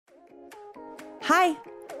Hi,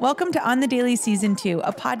 welcome to On the Daily Season 2,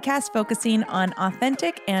 a podcast focusing on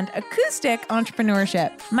authentic and acoustic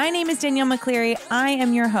entrepreneurship. My name is Danielle McCleary. I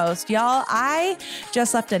am your host. Y'all, I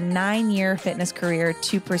just left a 9-year fitness career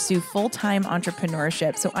to pursue full-time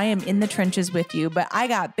entrepreneurship. So I am in the trenches with you, but I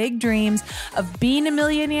got big dreams of being a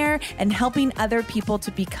millionaire and helping other people to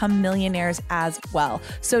become millionaires as well.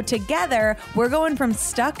 So together, we're going from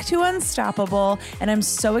stuck to unstoppable, and I'm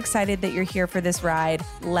so excited that you're here for this ride.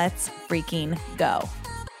 Let's freaking go.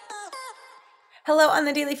 Hello, On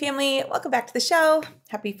the Daily family. Welcome back to the show.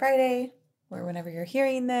 Happy Friday, or whenever you're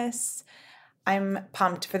hearing this. I'm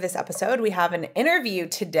pumped for this episode. We have an interview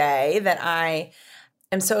today that I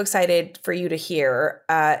am so excited for you to hear.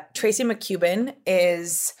 Tracy McCubbin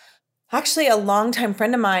is actually a longtime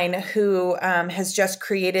friend of mine who has just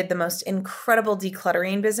created the most incredible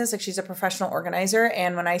decluttering business. Like, she's a professional organizer.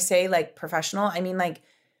 And when I say like professional, I mean like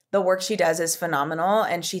the work she does is phenomenal,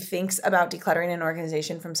 and she thinks about decluttering an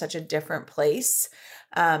organization from such a different place.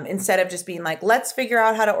 Instead of just being like, let's figure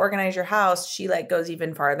out how to organize your house, she like goes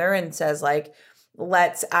even farther and says like,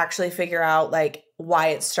 let's actually figure out like why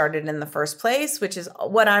it started in the first place, which is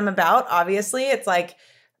what I'm about. Obviously, it's like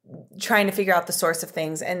trying to figure out the source of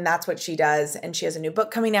things, and that's what she does. And she has a new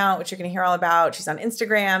book coming out, which you're going to hear all about. She's on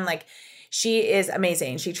Instagram. Like, she is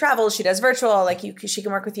amazing. She travels, she does virtual, like she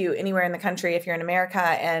can work with you anywhere in the country if you're in America.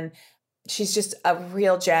 And she's just a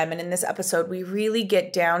real gem. And in this episode, we really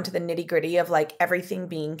get down to the nitty gritty of like everything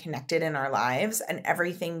being connected in our lives, and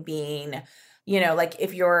everything being, you know, like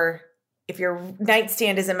if your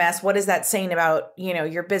nightstand is a mess, what is that saying about, you know,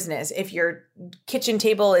 your business? If your kitchen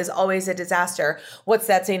table is always a disaster, what's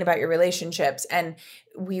that saying about your relationships? And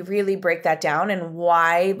we really break that down, and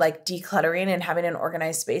why like decluttering and having an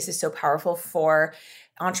organized space is so powerful for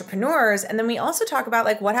entrepreneurs. And then we also talk about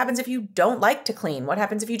like what happens if you don't like to clean? What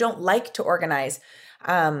happens if you don't like to organize?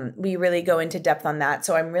 We really go into depth on that.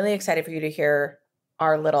 So I'm really excited for you to hear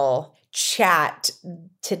our little chat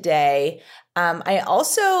today. I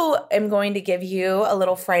also am going to give you a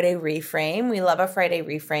little Friday reframe. We love a Friday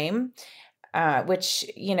reframe, which,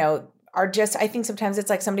 you know, are just, I think sometimes it's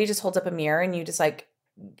like somebody just holds up a mirror and you just like,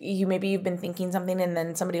 maybe you've been thinking something, and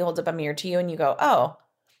then somebody holds up a mirror to you and you go, oh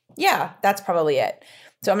yeah, that's probably it.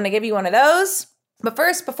 So I'm going to give you one of those. But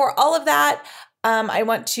first, before all of that, I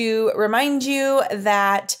want to remind you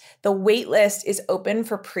that the waitlist is open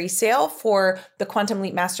for pre-sale for the Quantum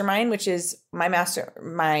Leap Mastermind, which is my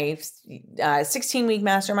 16-week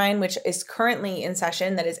mastermind, which is currently in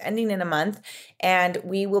session, that is ending in a month. And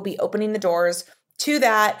we will be opening the doors to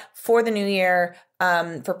that for the new year,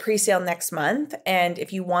 for pre-sale next month. And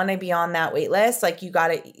if you want to be on that wait list, like you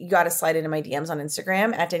gotta slide into my DMs on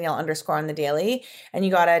Instagram at Danielle_on-the-daily. And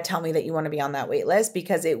you gotta tell me that you want to be on that wait list,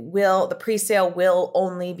 because the pre-sale will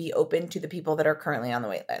only be open to the people that are currently on the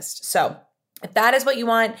wait list. So if that is what you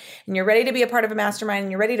want, and you're ready to be a part of a mastermind,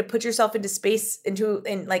 and you're ready to put yourself into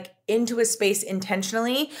a space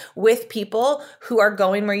intentionally with people who are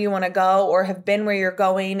going where you want to go, or have been where you're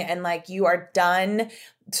going, and like you are done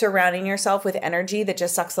surrounding yourself with energy that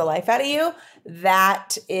just sucks the life out of you,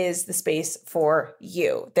 that is the space for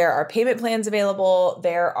you. There are payment plans available.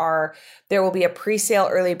 There will be a pre-sale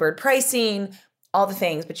early bird pricing, all the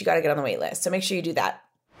things, but you got to get on the wait list. So make sure you do that.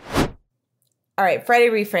 All right, Friday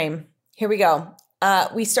reframe. Here we go.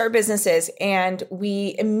 We start businesses and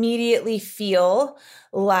we immediately feel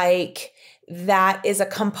like that is a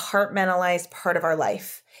compartmentalized part of our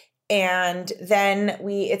life. And then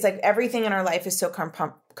it's like everything in our life is so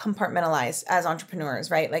compartmentalized as entrepreneurs,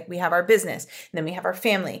 right? Like we have our business, and then we have our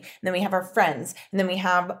family, and then we have our friends, and then we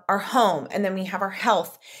have our home, and then we have our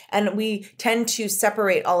health. And we tend to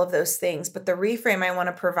separate all of those things. But the reframe I want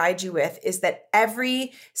to provide you with is that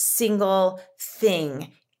every single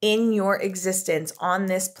thing in your existence on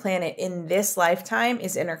this planet, in this lifetime,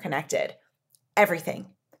 is interconnected. Everything.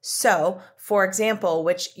 So, for example,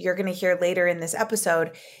 which you're going to hear later in this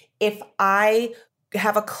episode, if I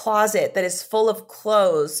have a closet that is full of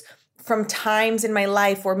clothes from times in my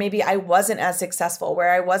life where maybe I wasn't as successful,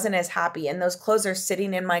 where I wasn't as happy, and those clothes are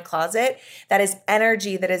sitting in my closet, that is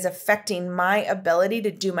energy that is affecting my ability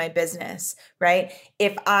to do my business, right?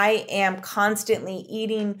 If I am constantly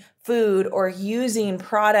eating food or using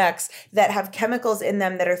products that have chemicals in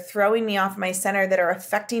them that are throwing me off my center, that are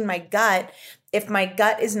affecting my gut, if my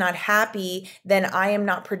gut is not happy, then I am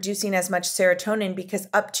not producing as much serotonin, because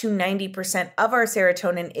up to 90% of our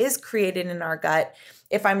serotonin is created in our gut.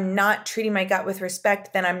 If I'm not treating my gut with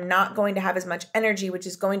respect, then I'm not going to have as much energy, which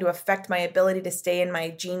is going to affect my ability to stay in my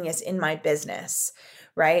genius in my business,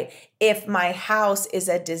 right? If my house is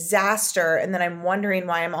a disaster and then I'm wondering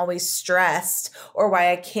why I'm always stressed, or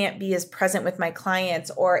why I can't be as present with my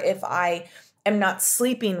clients, or if I am not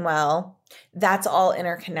sleeping well, that's all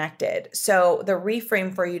interconnected. So the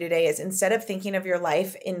reframe for you today is, instead of thinking of your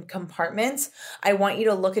life in compartments, I want you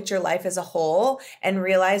to look at your life as a whole and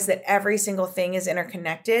realize that every single thing is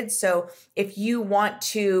interconnected. So if you want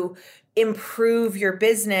to improve your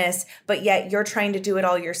business, but yet you're trying to do it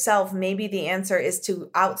all yourself, maybe the answer is to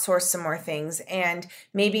outsource some more things. And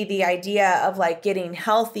maybe the idea of like getting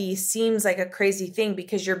healthy seems like a crazy thing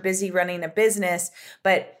because you're busy running a business,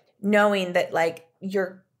 but knowing that like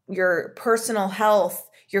your personal health,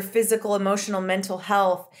 your physical, emotional, mental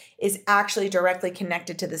health is actually directly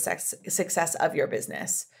connected to the success of your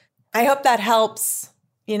business. I hope that helps.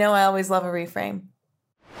 You know, I always love a reframe.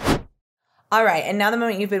 All right. And now the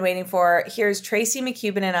moment you've been waiting for. Here's Tracy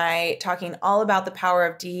McCubbin and I talking all about the power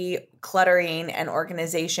of decluttering and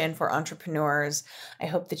organization for entrepreneurs. I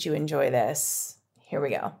hope that you enjoy this. Here we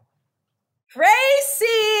go. Tracy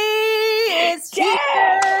is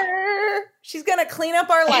here. She's going to clean up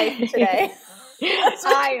our life today.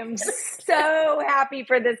 I am so happy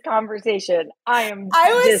for this conversation. I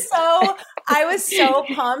was so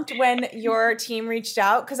pumped when your team reached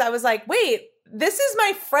out, because I was like, wait, this is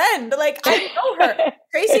my friend. Like, I know her.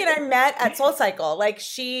 Tracy and I met at SoulCycle. Like,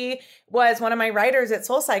 she was one of my writers at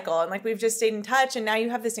SoulCycle, and like we've just stayed in touch, and now you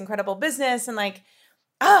have this incredible business, and like,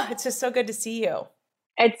 it's just so good to see you.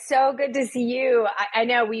 It's so good to see you. I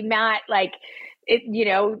know we met like it, you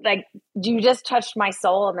know, like you just touched my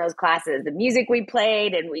soul in those classes, the music we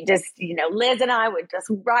played, and we just, you know, Liz and I would just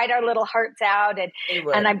write our little hearts out.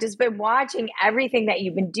 And I've just been watching everything that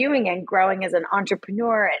you've been doing and growing as an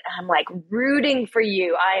entrepreneur. And I'm like rooting for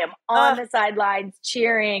you. I am on the sidelines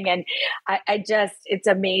cheering, and I just, it's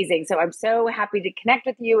amazing. So I'm so happy to connect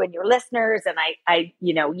with you and your listeners. And I,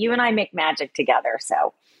 you know, you and I make magic together.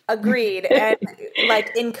 So. Agreed. And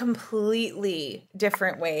like in completely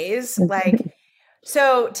different ways. Like,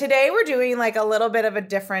 so today we're doing like a little bit of a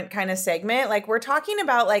different kind of segment. Like, we're talking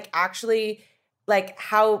about like actually like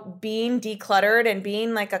how being decluttered and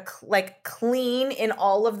being like clean in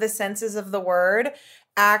all of the senses of the word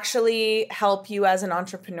actually help you as an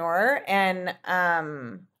entrepreneur. And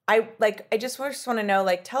I just want to know,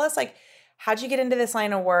 like, tell us, like, how'd you get into this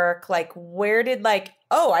line of work? Like, where did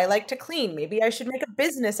I like to clean. Maybe I should make a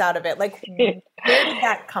business out of it. Like, where did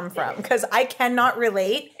that come from? Because I cannot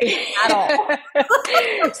relate at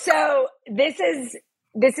all. So this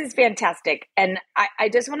is fantastic. And I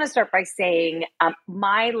just want to start by saying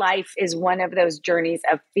my life is one of those journeys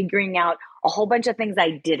of figuring out a whole bunch of things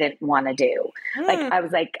I didn't want to do. Like, I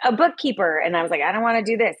was like a bookkeeper, and I was like, I don't want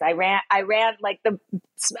to do this. I ran like the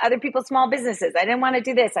other people's small businesses. I didn't want to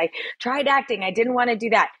do this. I tried acting. I didn't want to do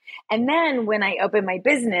that. And then when I opened my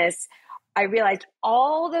business, I realized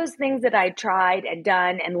all those things that I tried and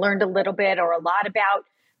done and learned a little bit or a lot about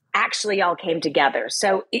actually all came together.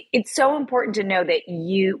 So it's so important to know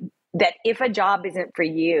that if a job isn't for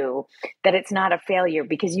you, that it's not a failure,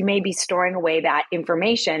 because you may be storing away that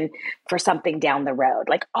information for something down the road.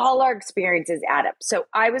 Like, all our experiences add up. So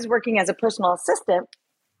I was working as a personal assistant,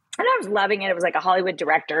 and I was loving it. It was like a Hollywood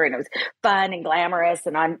director, and it was fun and glamorous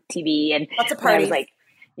and on TV. And lots of parties. I was like,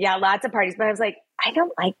 yeah, lots of parties. But I was like, I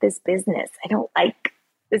don't like this business.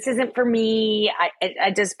 This isn't for me.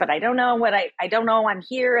 But I don't know I don't know. I'm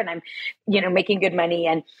here and I'm, making good money.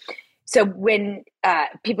 And so when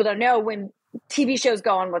people don't know, when TV shows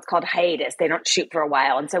go on what's called hiatus, they don't shoot for a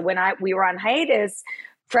while. And so when we were on hiatus,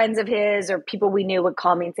 friends of his or people we knew would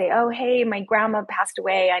call me and say, oh, hey, my grandma passed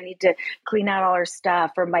away. I need to clean out all her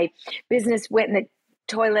stuff. Or my business went in the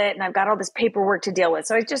toilet and I've got all this paperwork to deal with.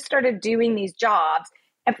 So I just started doing these jobs.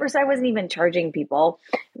 At first, I wasn't even charging people.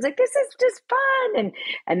 I was like, this is just fun.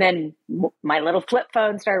 And then my little flip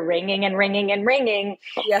phone started ringing and ringing and ringing.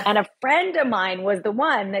 Yeah. And a friend of mine was the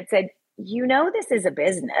one that said, this is a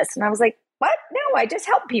business. And I was like, what? No, I just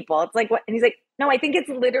help people. It's like, what? And he's like, no, I think it's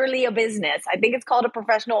literally a business. I think it's called a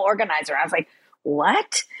professional organizer. I was like,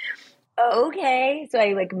 what? Okay. So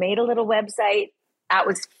I made a little website. That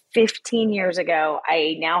was 15 years ago.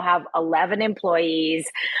 I now have 11 employees.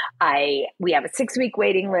 We have a 6-week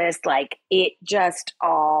waiting list. It just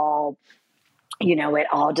all, it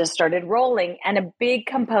all just started rolling. And a big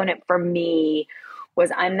component for me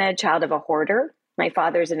was I'm the child of a hoarder. My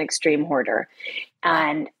father's an extreme hoarder.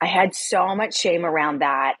 And I had so much shame around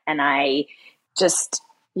that. And I just,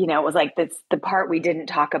 it was like the part we didn't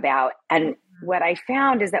talk about. And what I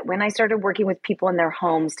found is that when I started working with people in their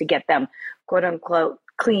homes to get them, quote unquote,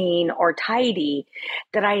 clean or tidy,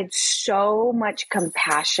 that I had so much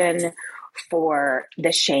compassion for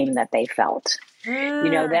the shame that they felt.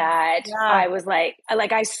 I was like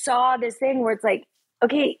I saw this thing where it's like,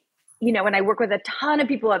 okay, and I work with a ton of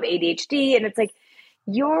people who have ADHD, and it's like,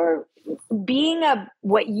 you're being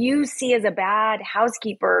what you see as a bad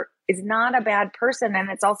housekeeper is not a bad person. And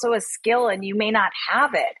it's also a skill and you may not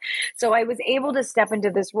have it. So I was able to step into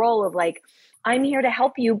this role of like, I'm here to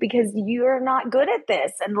help you because you're not good at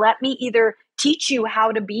this. And let me either teach you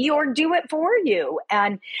how to be or do it for you.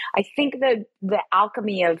 And I think the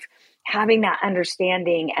alchemy of having that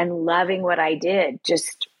understanding and loving what I did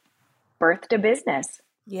just birthed a business.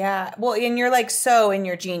 Yeah. Well, and you're like so in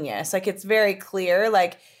your genius. Like it's very clear.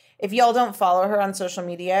 Like if y'all don't follow her on social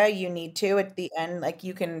media, you need to at the end. Like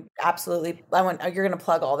you can absolutely, you're going to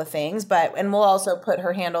plug all the things, and we'll also put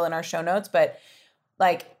her handle in our show notes, but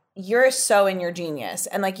like you're so in your genius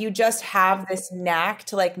and like you just have this knack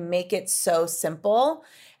to like make it so simple.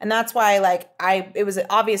 And that's why like it was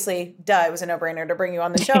obviously, it was a no-brainer to bring you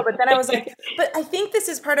on the show. But then I was like, but I think this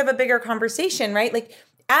is part of a bigger conversation, right? Like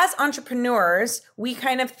as entrepreneurs, we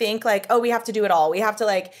kind of think like, oh, we have to do it all. We have to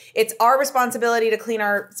like, it's our responsibility to clean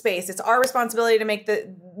our space. It's our responsibility to make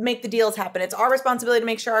the deals happen. It's our responsibility to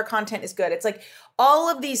make sure our content is good. It's like all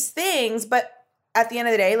of these things. But at the end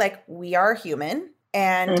of the day, like we are human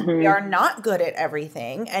and we are not good at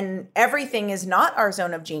everything. And everything is not our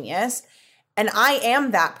zone of genius. And I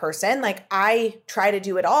am that person. Like I try to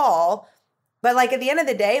do it all. But like at the end of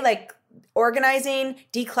the day, like organizing,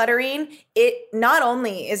 decluttering, it not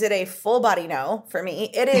only is it a full body no for me,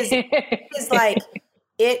 it is like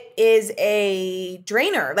it is a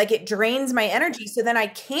drainer. Like it drains my energy. So then I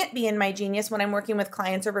can't be in my genius when I'm working with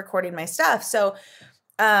clients or recording my stuff. So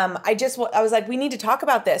I was like, we need to talk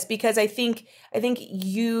about this because I think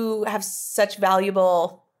you have such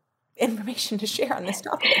valuable information to share on this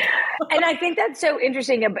topic. And I think that's so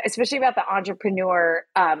interesting, especially about the entrepreneur.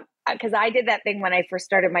 Because I did that thing when I first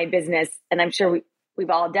started my business, and I'm sure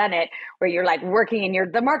we've all done it, where you're like working and you're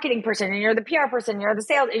the marketing person and you're the PR person, you're the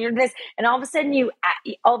sales and you're this, and all of a sudden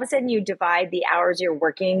you divide the hours you're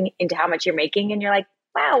working into how much you're making, and you're like,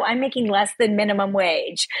 wow, I'm making less than minimum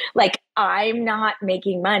wage. Like I'm not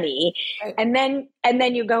making money. Right. And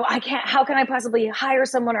then you go, how can I possibly hire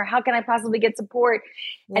someone or how can I possibly get support?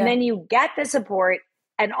 Yeah. And then you get the support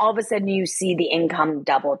and all of a sudden you see the income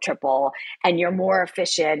double, triple, and you're more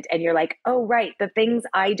efficient. And you're like, oh, right. The things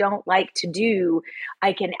I don't like to do,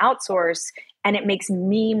 I can outsource and it makes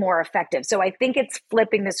me more effective. So I think it's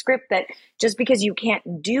flipping the script that just because you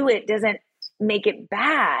can't do it doesn't make it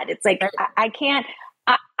bad. It's like, right.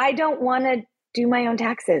 I don't want to do my own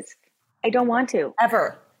taxes. I don't want to.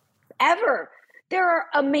 Ever. There are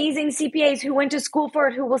amazing CPAs who went to school for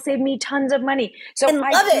it who will save me tons of money. So I love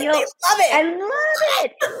it.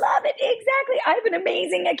 Exactly. I have an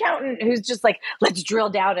amazing accountant who's just like, let's drill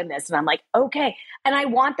down in this. And I'm like, okay. And I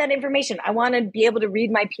want that information. I want to be able to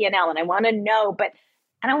read my P&L and I want to know, but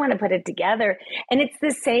I don't want to put it together. And it's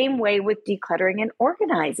the same way with decluttering and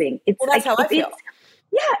organizing. That's how I feel.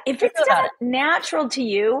 If it's not natural to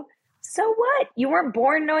you, so what? You weren't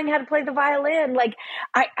born knowing how to play the violin. Like,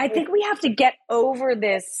 I think we have to get over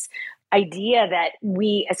this idea that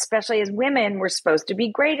we, especially as women, we're supposed to be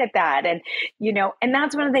great at that. And, and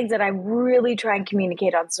that's one of the things that I really try and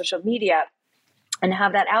communicate on social media and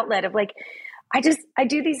have that outlet of like, I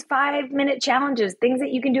do these 5-minute challenges, things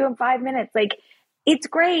that you can do in 5 minutes. Like, it's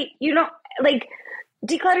great.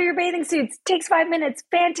 Declutter your bathing suits takes 5 minutes.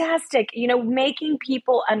 Fantastic. Making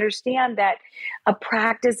people understand that a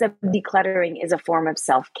practice of decluttering is a form of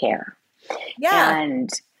self-care. Yeah. And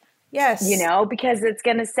yes, because it's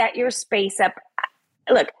going to set your space up.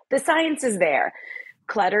 Look, the science is there.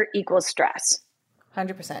 Clutter equals stress.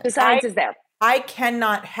 100%. The science is there. I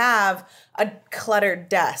cannot have a cluttered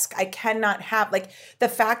desk. I cannot have the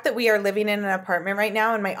fact that we are living in an apartment right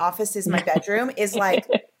now and my office is my bedroom is like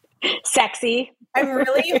sexy. I'm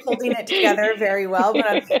really holding it together very well, but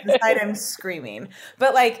on the inside I'm screaming.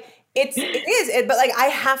 But it is, but I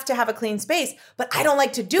have to have a clean space, but I don't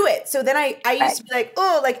like to do it. So then I used to be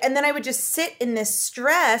like, and then I would just sit in this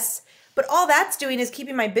stress, but all that's doing is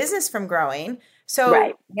keeping my business from growing.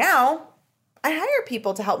 So now I hire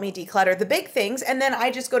people to help me declutter the big things. And then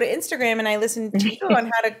I just go to Instagram and I listen to you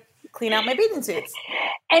on how to clean out my bathing suits.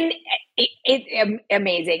 And it's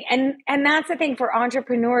amazing. And that's the thing for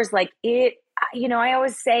entrepreneurs. I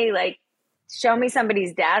always say show me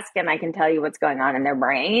somebody's desk and I can tell you what's going on in their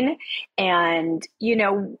brain. And,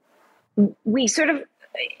 we sort of,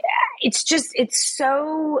 it's just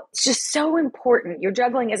so important. You're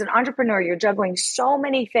juggling as an entrepreneur, you're juggling so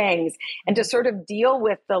many things and to sort of deal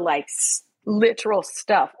with the literal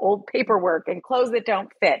stuff, old paperwork and clothes that don't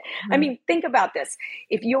fit. Mm-hmm. I mean, think about this.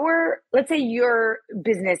 If let's say your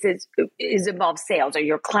business is involves sales or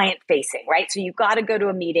you're client facing, right? So you've got to go to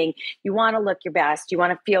a meeting. You want to look your best. You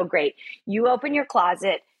want to feel great. You open your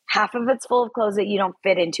closet. half of it's full of clothes that you don't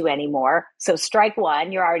fit into anymore. So strike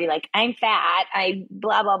one, you're already like, I'm fat, I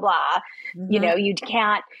blah, blah, blah. You know, you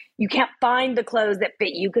can't find the clothes that fit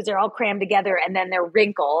you because they're all crammed together and then they're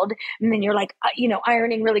wrinkled. And then you're like,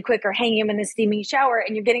 ironing really quick or hanging them in the steaming shower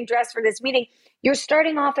and you're getting dressed for this meeting. You're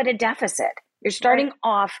starting off at a deficit. You're starting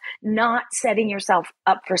off not setting yourself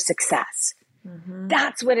up for success.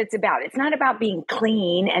 That's what it's about. It's not about being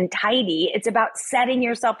clean and tidy. It's about setting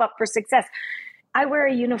yourself up for success. I wear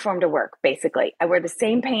a uniform to work, basically. I wear the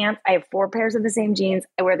same pants. I have 4 pairs of the same jeans.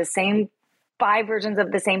 I wear the same 5 versions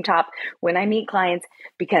of the same top when I meet clients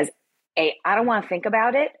because I don't want to think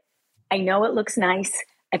about it. I know it looks nice.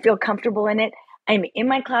 I feel comfortable in it. I'm in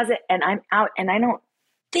my closet and I'm out and I don't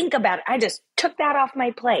think about it. I just took that off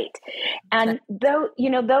my plate. And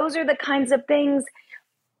those are the kinds of things,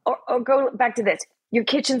 or go back to this. Your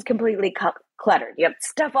kitchen's completely cluttered. You have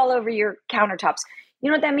stuff all over your countertops. You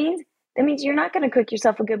know what that means? That means you're not going to cook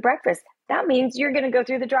yourself a good breakfast. That means you're going to go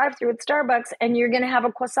through the drive-thru at Starbucks and you're going to have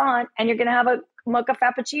a croissant and you're going to have a mocha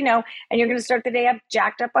frappuccino and you're going to start the day up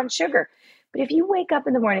jacked up on sugar. But if you wake up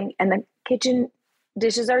in the morning and the kitchen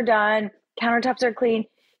dishes are done, countertops are clean,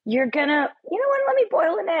 you're going to, let me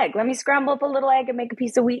boil an egg. Let me scramble up a little egg and make a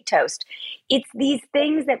piece of wheat toast. It's these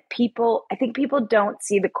things that I think people don't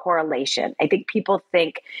see the correlation. I think people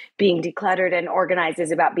think being decluttered and organized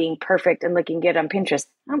is about being perfect and looking good on Pinterest.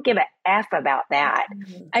 I don't give a F about that.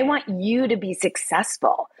 I want you to be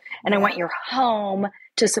successful and I want your home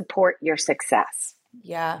to support your success.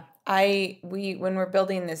 Yeah. When we're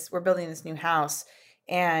building this new house,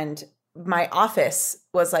 and my office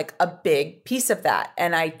was like a big piece of that.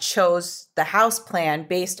 And I chose the house plan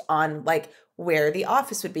based on like where the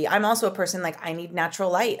office would be. I'm also a person like I need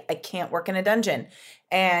natural light. I can't work in a dungeon.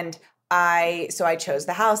 And so I chose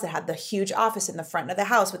the house that had the huge office in the front of the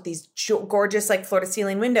house with these gorgeous like floor to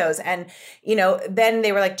ceiling windows. And, then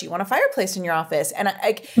they were like, do you want a fireplace in your office? And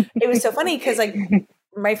it was so funny because like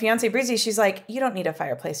my fiance Breezy, she's like, you don't need a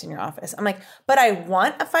fireplace in your office. I'm like, but I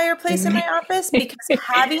want a fireplace in my office because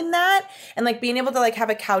having that and like being able to like have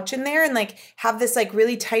a couch in there and like have this like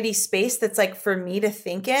really tidy space that's like for me to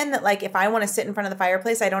think in, that like if I want to sit in front of the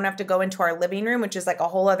fireplace, I don't have to go into our living room, which is like a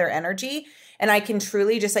whole other energy. And I can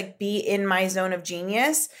truly just like be in my zone of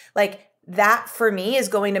genius. Like that for me is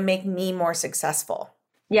going to make me more successful.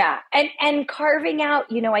 Yeah. And carving out,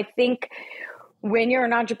 I think when you're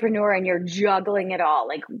an entrepreneur and you're juggling it all,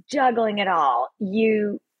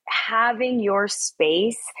 you having your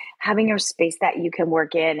space that you can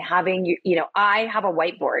work in, I have a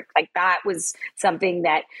whiteboard. Like that was something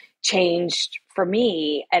that changed for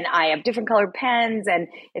me. And I have different colored pens and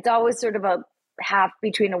it's always sort of a half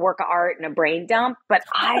between a work of art and a brain dump. But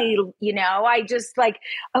I just like,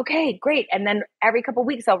 okay, great. And then every couple of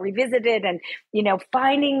weeks I'll revisit it and,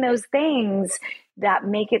 finding those things that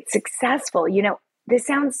make it successful. This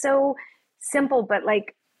sounds so simple, but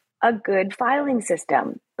like a good filing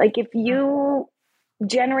system. Like if you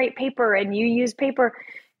generate paper and you use paper,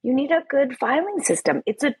 you need a good filing system.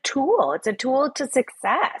 It's a tool. It's a tool to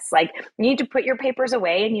success. Like you need to put your papers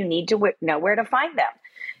away and you need to know where to find them.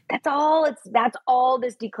 That's all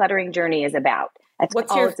this decluttering journey is about.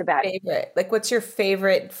 What's all it's about. Favorite? Like what's your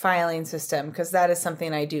favorite filing system? Because that is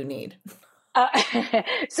something I do need.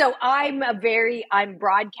 So I'm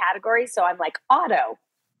broad category. So I'm like auto,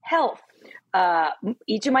 health.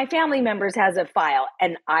 Each of my family members has a file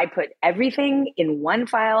and I put everything in one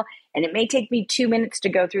file, and it may take me 2 minutes to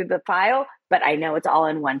go through the file, but I know it's all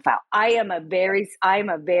in one file. I'm a very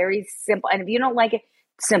simple, and if you don't like it,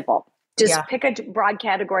 simple. Just pick a broad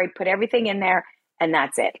category, put everything in there, and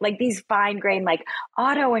that's it. Like these fine grain, like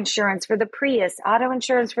auto insurance for the Prius, auto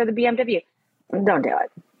insurance for the BMW. Don't do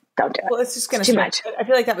it. Don't do it. Well, it's just going to too much. I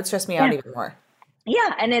feel like that would stress me out even more.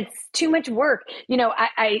 Yeah. And it's too much work.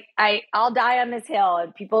 I'll die on this hill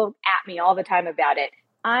and people at me all the time about it.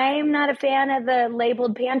 I'm not a fan of the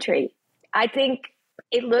labeled pantry. I think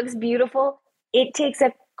it looks beautiful. It takes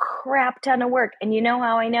a crap ton of work. And you know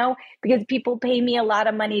how I know? Because people pay me a lot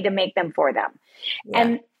of money to make them for them. Yeah.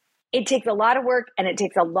 And it takes a lot of work and it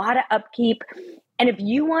takes a lot of upkeep. And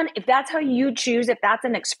if that's how you choose, if that's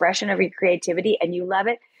an expression of your creativity and you love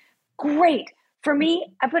it, great. For me,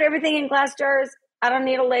 I put everything in glass jars. I don't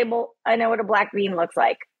need a label. I know what a black bean looks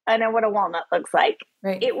like. I know what a walnut looks like.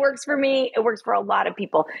 Right. It works for me. It works for a lot of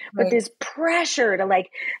people. But this pressure to like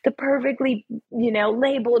the perfectly,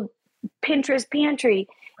 labeled Pinterest pantry,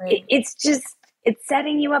 it's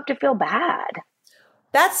setting you up to feel bad.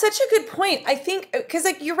 That's such a good point. I think, because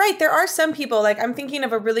like, you're right. There are some people, like I'm thinking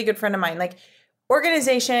of a really good friend of mine, like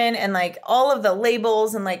organization and like all of the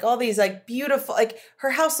labels and like all these like beautiful, like her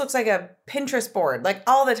house looks like a Pinterest board, like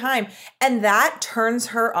all the time. And that turns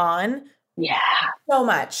her on so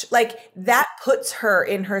much. Like that puts her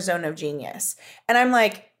in her zone of genius. And I'm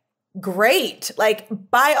like, great. Like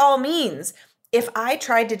by all means, if I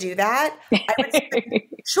tried to do that, I would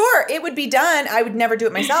sure, it would be done. I would never do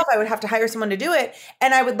it myself. I would have to hire someone to do it.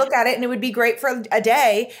 And I would look at it and it would be great for a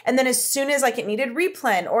day. And then as soon as like it needed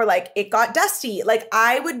replen or like it got dusty, like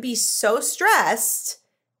I would be so stressed.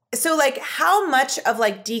 So like how much of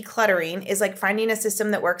like decluttering is like finding a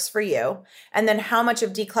system that works for you? And then how much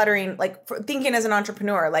of decluttering, like thinking as an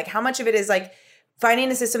entrepreneur, like how much of it is like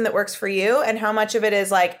finding a system that works for you and how much of it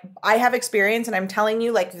is like, I have experience and I'm telling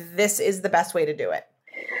you like, this is the best way to do it.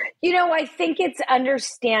 I think it's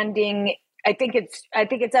understanding. I think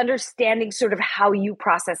it's understanding sort of how you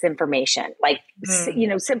process information. Like,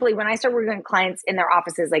 simply when I start working with clients in their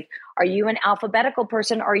offices, like, are you an alphabetical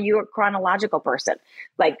person? Or are you a chronological person?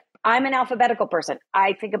 Like, I'm an alphabetical person.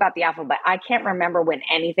 I think about the alphabet. I can't remember when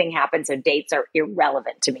anything happened, so dates are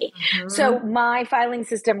irrelevant to me. Mm-hmm. So my filing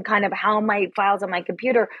system, kind of how my files on my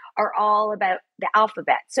computer are all about the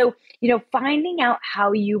alphabet. So, finding out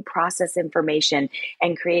how you process information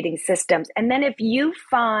and creating systems. And then if you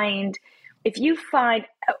find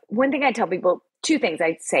one thing I tell people, two things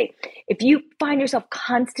I'd say, if you find yourself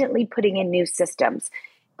constantly putting in new systems,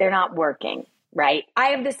 they're not working, right? I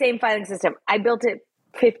have the same filing system. I built it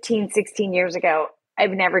 15, 16 years ago.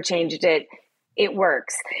 I've never changed it. It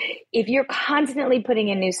works. If you're constantly putting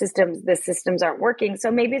in new systems, the systems aren't working.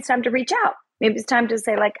 So maybe it's time to reach out. Maybe it's time to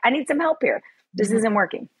say like, I need some help here. This isn't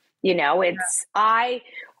working.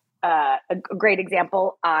 A great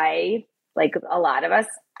example. I, like a lot of us,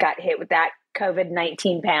 got hit with that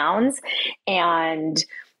COVID-19 pounds and,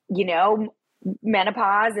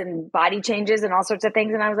 menopause and body changes and all sorts of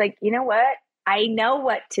things. And I was like, you know what? I know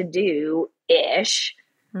what to do-ish.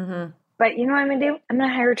 Mm-hmm. But you know what I'm going to do? I'm going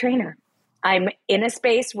to hire a trainer. I'm in a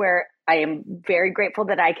space where I am very grateful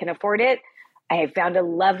that I can afford it. I have found a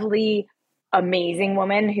lovely, amazing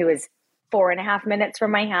woman who is 4.5 minutes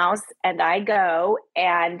from my house. And I go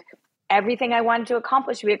and everything I wanted to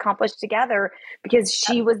accomplish, we accomplished together because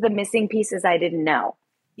she was the missing pieces I didn't know.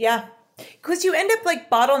 Yeah. Because you end up like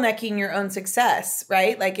bottlenecking your own success,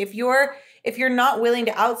 right? Like if you're not willing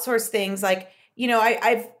to outsource things, like,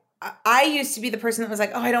 I used to be the person that was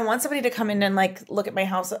like, oh, I don't want somebody to come in and like look at my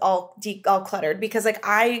house all cluttered because like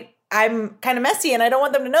I'm kind of messy and I don't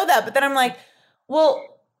want them to know that. But then I'm like, well,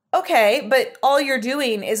 okay, but all you're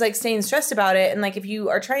doing is like staying stressed about it. And like if you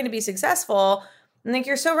are trying to be successful, and like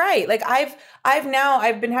you're so right. Like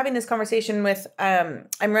I've been having this conversation with I'm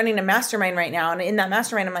running a mastermind right now, and in that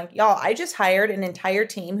mastermind I'm like, y'all, I just hired an entire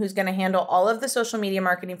team who's going to handle all of the social media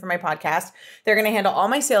marketing for my podcast. They're going to handle all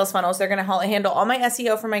my sales funnels. They're going to handle all my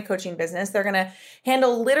SEO for my coaching business. They're going to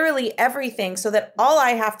handle literally everything so that all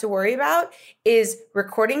I have to worry about is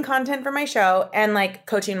recording content for my show and like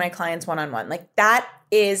coaching my clients one-on-one. Like that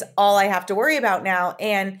is all I have to worry about now.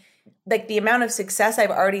 And like the amount of success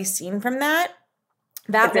I've already seen from that.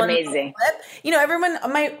 That's amazing. Everyone,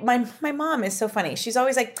 my mom is so funny. She's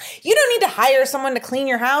always like, you don't need to hire someone to clean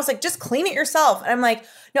your house. Like, just clean it yourself. And I'm like,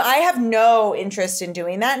 no, I have no interest in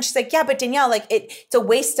doing that. And she's like, yeah, but Danielle, like it's a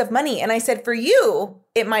waste of money. And I said, for you,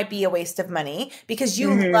 it might be a waste of money because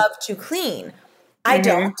you love to clean. I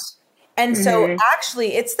don't. And so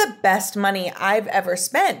actually it's the best money I've ever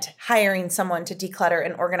spent hiring someone to declutter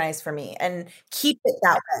and organize for me and keep it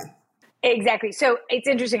that way. Exactly. So it's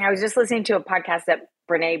interesting. I was just listening to a podcast that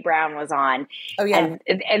Brene Brown was on. Oh, yeah.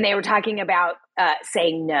 And they were talking about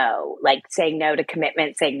saying no, like saying no to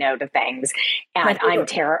commitment, saying no to things. And I'm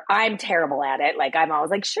terrible at it. Like I'm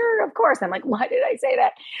always like, sure, of course. I'm like, why did I say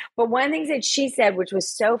that? But one of the things that she said, which was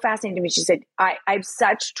so fascinating to me, she said, I have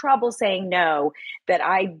such trouble saying no that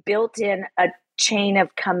I built in a chain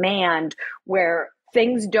of command where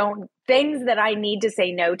things that I need to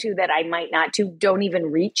say no to that I might not to don't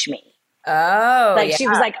even reach me. Oh, like she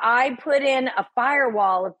was like, I put in a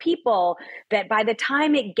firewall of people that by the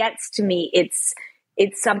time it gets to me, it's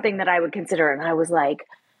something that I would consider. And I was like,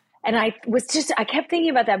 and I kept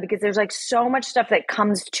thinking about that because there's like so much stuff that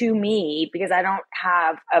comes to me because I don't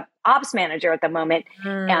have a ops manager at the moment.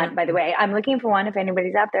 And by the way, I'm looking for one if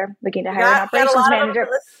anybody's out there looking to hire an operations manager.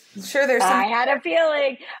 Sure, there's some. I had a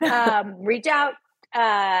feeling. Reach out.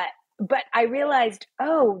 But I realized,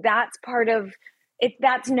 that's part of it.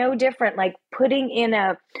 That's no different. Like putting in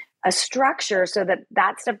a structure so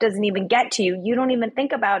that stuff doesn't even get to you. You don't even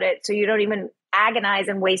think about it. So you don't even agonize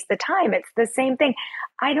and waste the time. It's the same thing.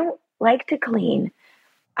 I don't like to clean.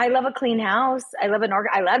 I love a clean house. I love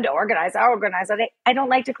to organize. I organize all day. I don't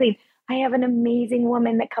like to clean. I have an amazing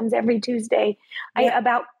woman that comes every Tuesday. I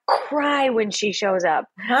about cry when she shows up.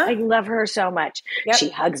 I love her so much. She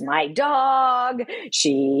hugs my dog.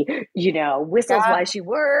 She, whistles while she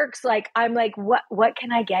works. Like, I'm like, what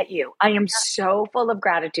can I get you? I am so full of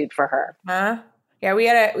gratitude for her. Yeah, we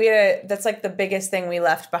had a, that's like the biggest thing we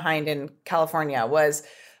left behind in California was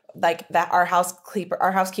like that our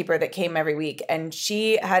housekeeper that came every week. And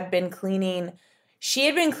she had been cleaning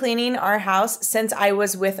our house since I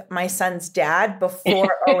was with my son's dad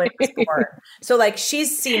before Owen was born. So like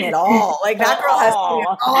she's seen it all. Like that girl has seen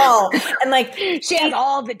it all. And like she has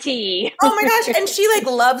all the tea. Oh my gosh. And she like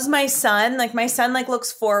loves my son. Like my son like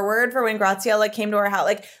looks forward for when Grazia like came to our house.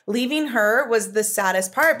 Like leaving her was the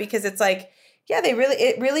saddest part because it's like, yeah,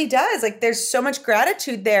 it really does. Like there's so much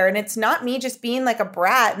gratitude there. And it's not me just being like a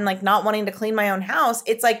brat and like not wanting to clean my own house.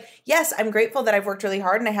 It's like, yes, I'm grateful that I've worked really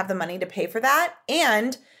hard and I have the money to pay for that.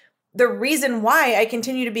 And the reason why I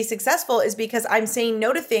continue to be successful is because I'm saying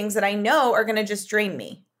no to things that I know are going to just drain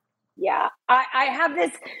me. Yeah. I have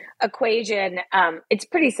this equation. It's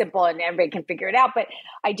pretty simple and everybody can figure it out, but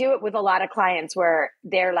I do it with a lot of clients where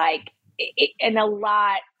they're like,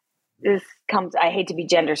 this comes, I hate to be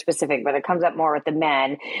gender specific, but it comes up more with the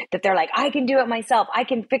men that they're like, I can do it myself. I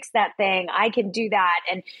can fix that thing. I can do that.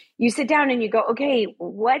 And you sit down and you go, okay,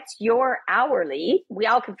 what's your hourly? We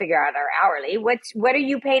all can figure out our hourly. What are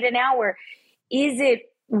you paid an hour? Is it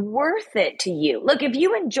worth it to you? Look, if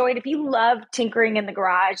you love tinkering in the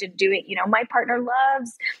garage and doing, my partner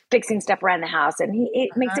loves fixing stuff around the house and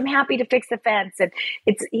it makes him happy to fix the fence and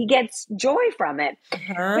he gets joy from it.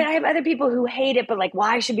 But I have other people who hate it, but like, well,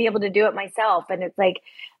 I should be able to do it myself. And it's like,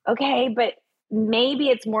 okay, but maybe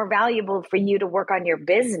it's more valuable for you to work on your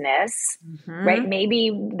business, right? Maybe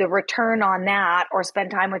the return on that or spend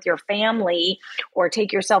time with your family or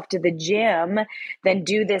take yourself to the gym than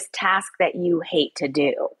do this task that you hate to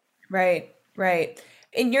do. Right.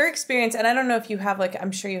 In your experience, and I don't know if you have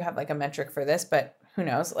I'm sure you have like a metric for this, but who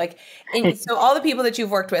knows? So all the people that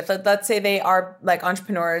you've worked with, let's say they are like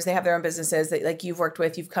entrepreneurs, they have their own businesses that like you've worked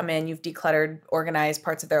with, you've come in, you've decluttered, organized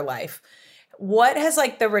parts of their life. What has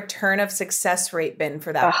like the return of success rate been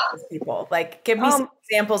for that people? Like give me some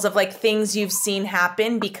examples of like things you've seen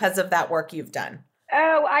happen because of that work you've done.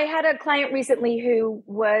 Oh, I had a client recently who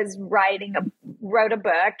was wrote a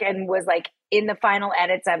book and was like in the final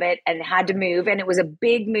edits of it and had to move. And it was a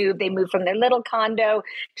big move. They moved from their little condo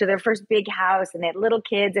to their first big house and they had little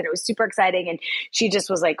kids and it was super exciting. And she just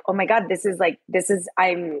was like, oh my God,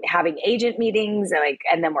 I'm having agent meetings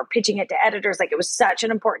and then we're pitching it to editors. Like it was such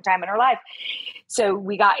an important time in her life. So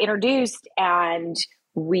we got introduced and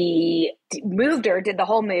we moved her, did the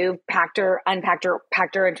whole move, packed her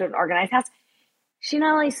into an organized house. She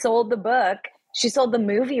not only sold the book, she sold the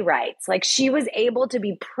movie rights. Like she was able to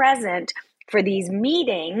be present for these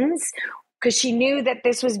meetings because she knew that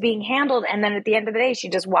this was being handled. And then at the end of the day, she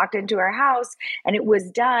just walked into her house and it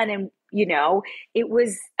was done. And, it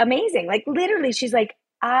was amazing. Like literally, she's like,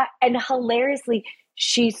 and hilariously,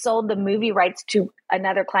 she sold the movie rights to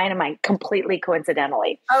another client of mine completely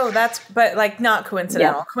coincidentally. Oh, but like not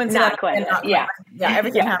coincidental. Yeah, coincidental. Not coincidental. Yeah,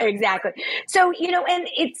 everything happens. Exactly. So, and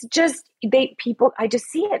it's just, I just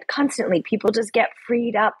see it constantly. People just get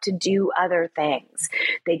freed up to do other things.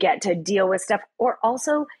 They get to deal with stuff, or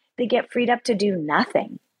also they get freed up to do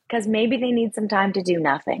nothing because maybe they need some time to do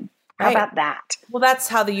nothing. How about that? Well, that's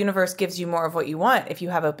how the universe gives you more of what you want if you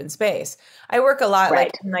have open space. I work a lot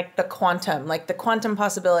like the quantum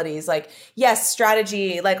possibilities, like yes,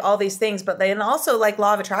 strategy, like all these things, but then also like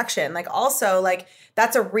law of attraction, like also like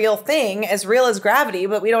that's a real thing, as real as gravity,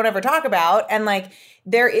 but we don't ever talk about. And like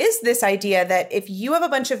there is this idea that if you have a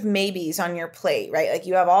bunch of maybes on your plate, right? Like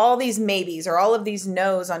you have all these maybes or all of these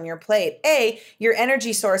no's on your plate, your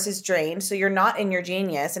energy source is drained. So you're not in your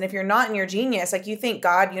genius. And if you're not in your genius, like you think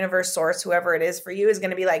God, universe, source, whoever it is for you is going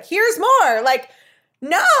to be like, here's more. Like,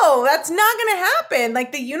 no, that's not going to happen.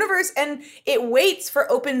 Like the universe, and it waits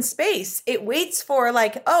for open space. It waits for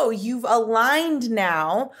like, oh, you've aligned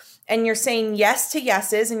now and you're saying yes to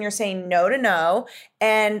yeses and you're saying no to no.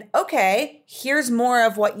 And okay, here's more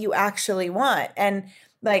of what you actually want. And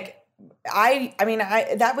like,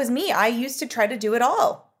 that was me. I used to try to do it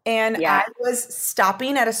all. And I was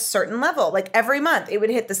stopping at a certain level. Like every month it would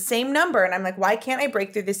hit the same number. And I'm like, why can't I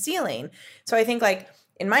break through the ceiling? So I think like,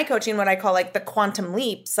 in my coaching, what I call like the quantum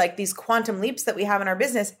leaps, like these quantum leaps that we have in our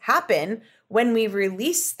business happen when we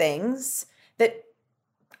release things that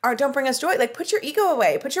don't bring us joy. Like put your ego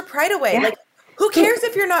away, put your pride away. Yeah. Like who cares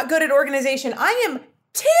if you're not good at organization? I am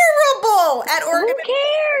terrible at Who organizing.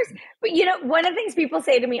 cares? But one of the things people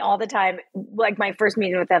say to me all the time, like my first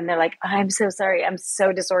meeting with them, they're like, I'm so sorry. I'm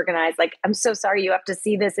so disorganized. Like, I'm so sorry you have to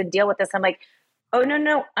see this and deal with this. I'm like, oh,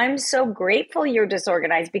 no. I'm so grateful you're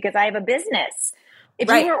disorganized because I have a business. If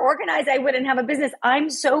you were organized, I wouldn't have a business. I'm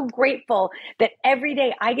so grateful that every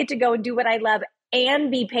day I get to go and do what I love and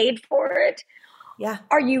be paid for it. Yeah.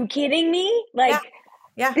 Are you kidding me? Like,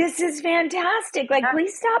 yeah. This is fantastic. Like,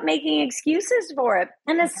 please stop making excuses for it.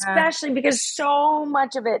 And especially because so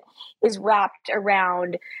much of it is wrapped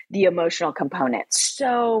around the emotional component.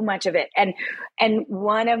 So much of it. And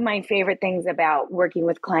one of my favorite things about working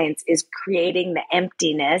with clients is creating the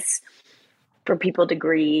emptiness for people to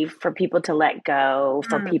grieve, for people to let go,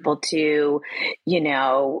 for people to,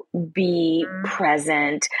 be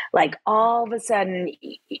present. Like all of a sudden,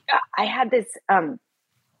 I had this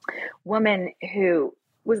woman who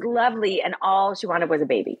was lovely and all she wanted was a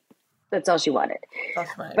baby. That's all she wanted.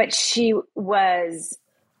 That's right. But it was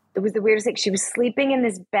the weirdest thing. She was sleeping in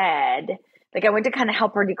this bed. Like I went to kind of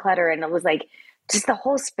help her declutter and it was like, just the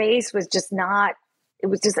whole space was just not, it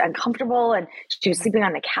was just uncomfortable. And she was sleeping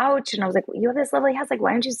on the couch. And I was like, well, you have this lovely house. Like,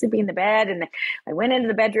 why aren't you sleeping in the bed? And then I went into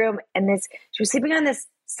the bedroom and she was sleeping on this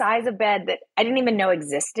size of bed that I didn't even know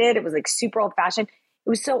existed. It was like super old fashioned. It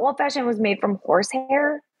was so old fashioned. It was made from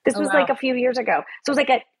horsehair. This was like a few years ago. So it was like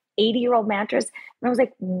an 80-year-old mattress. And I was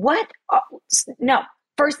like, what? Oh, no.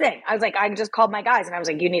 First thing, I was like, I just called my guys and I was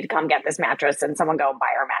like, you need to come get this mattress and someone go and buy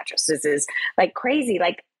our mattress. This is like crazy.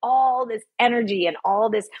 Like all this energy and all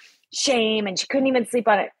this shame and she couldn't even sleep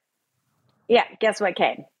on it. Yeah. Guess what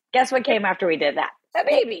came? Guess what came after we did that? A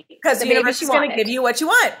baby. Because the universe is going to give you what you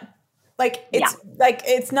want. Like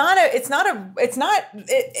it's not a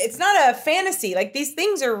fantasy. Like these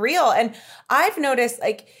things are real. And I've noticed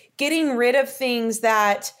like getting rid of things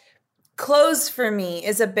that clothes for me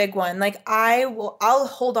is a big one. Like I'll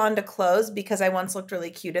hold on to clothes because I once looked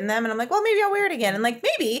really cute in them and I'm like, well, maybe I'll wear it again. And like,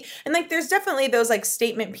 maybe, and like, there's definitely those like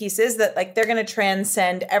statement pieces that like, they're going to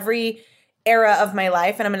transcend every era of my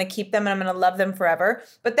life and I'm going to keep them and I'm going to love them forever.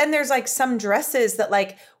 But then there's like some dresses that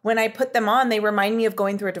like when I put them on, they remind me of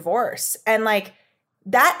going through a divorce. And like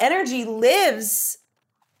that energy lives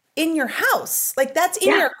in your house. Like that's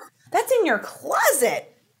in your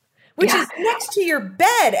closet, which is next to your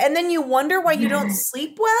bed. And then you wonder why you don't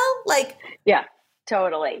sleep well. Like, yeah,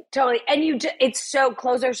 totally. And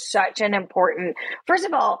clothes are such an important, first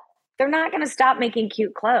of all, they're not going to stop making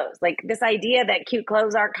cute clothes. Like this idea that cute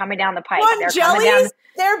clothes aren't coming down the pipe.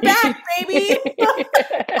 They're back, baby.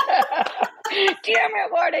 Damn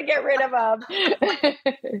it, Lord, to get rid of them.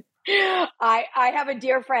 I have a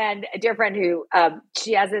dear friend who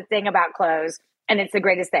she has a thing about clothes, and it's the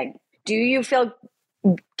greatest thing. Do you feel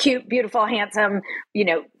cute, beautiful, handsome,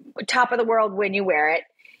 top of the world when you wear it?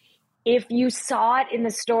 If you saw it in the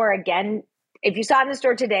store again, if you saw it in the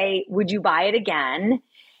store today, would you buy it again?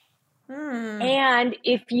 And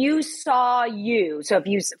if you saw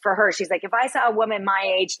for her, she's like, if I saw a woman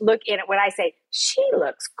my age look in it, what I say, she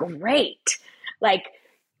looks great. Like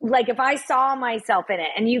if I saw myself in it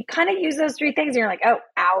and you kind of use those three things and you're like, oh,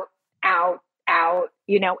 out,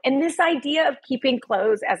 and this idea of keeping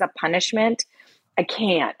clothes as a punishment, I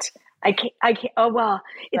can't. Oh, well,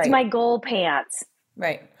 it's my goal pants.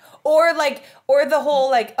 Right. Or the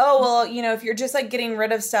whole like, oh, well, if you're just like getting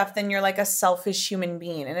rid of stuff, then you're like a selfish human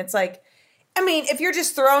being. And it's like, I mean, if you're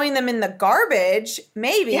just throwing them in the garbage,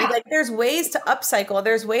 maybe like there's ways to upcycle,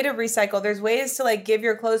 there's way to recycle, there's ways to like give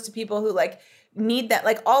your clothes to people who like need that.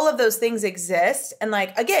 Like all of those things exist. And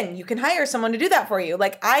like, again, you can hire someone to do that for you.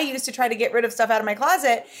 Like I used to try to get rid of stuff out of my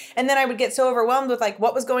closet and then I would get so overwhelmed with like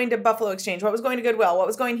what was going to Buffalo Exchange, what was going to Goodwill, what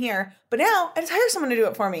was going here. But now I just hire someone to do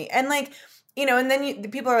it for me. And like, and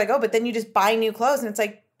then people are like, oh, but then you just buy new clothes. And it's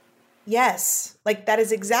like, yes, like that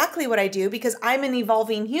is exactly what I do because I'm an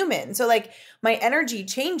evolving human. So like my energy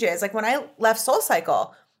changes. Like when I left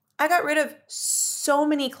SoulCycle, I got rid of so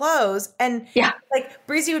many clothes and like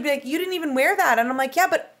Breezy would be like, you didn't even wear that. And I'm like, yeah,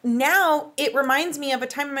 but now it reminds me of a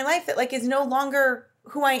time in my life that like is no longer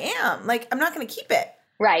who I am. Like I'm not going to keep it.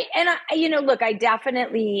 Right. And look, I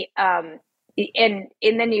definitely, in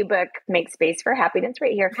the new book, Make Space for Happiness,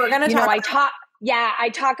 right here. We're going to I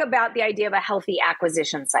talk about the idea of a healthy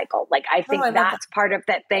acquisition cycle. Like, I think that's part of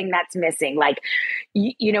that thing that's missing. Like,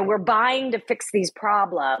 we're buying to fix these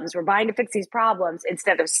problems.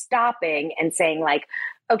 Instead of stopping and saying like,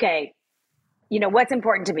 okay, what's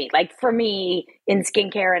important to me? Like for me in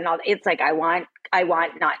skincare and all, it's like, I want I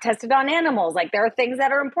want not tested on animals. Like there are things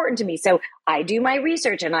that are important to me. So I do my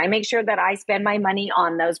research and I make sure that I spend my money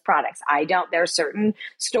on those products. There are certain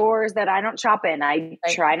stores that I don't shop in. I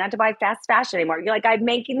try not to buy fast fashion anymore. You're like, I'm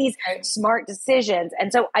making these smart decisions.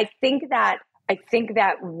 And so I think that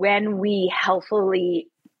when we healthily,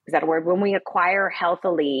 is that a word? When we acquire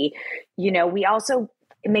healthily, we also,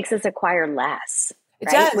 it makes us acquire less. It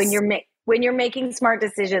does. When you're making smart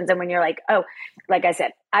decisions and when you're like, oh, like I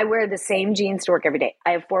said, I wear the same jeans to work every day.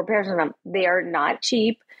 I have 4 pairs of them. They are not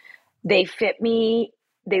cheap. They fit me.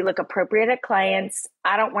 They look appropriate at clients.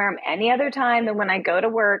 I don't wear them any other time than when I go to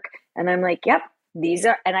work. And I'm like, yep,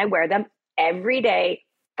 and I wear them every day,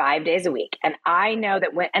 5 days a week. And I know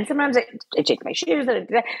that and sometimes I take my shoes,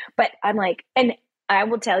 but I'm like, and I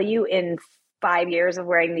will tell you in 5 years of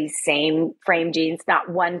wearing these same frame jeans, not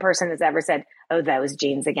one person has ever said, oh, those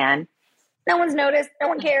jeans again. No one's noticed. No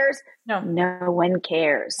one cares. No one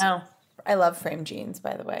cares. No. I love frame jeans,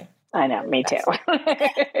 by the way. I know. Me too.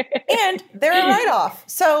 And they're a write-off.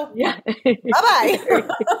 So yeah. Bye-bye.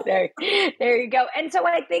 there you go. And so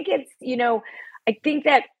I think it's, I think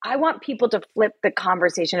that I want people to flip the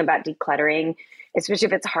conversation about decluttering, especially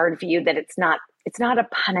if it's hard for you, that it's not a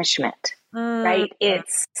punishment, right? It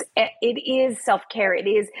is self-care. It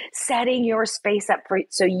is setting your space up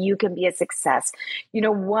so you can be a success.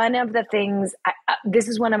 One of the things, this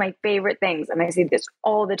is one of my favorite things, and I see this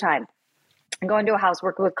all the time. I go into a house,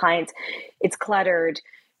 working with clients, it's cluttered,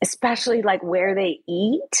 especially like where they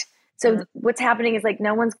eat. So what's happening is like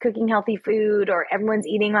no one's cooking healthy food or everyone's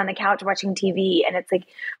eating on the couch watching TV. And it's like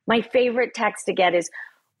my favorite text to get is,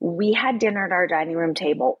 we had dinner at our dining room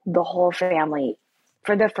table, the whole family,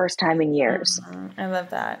 for the first time in years. I love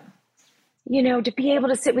that. To be able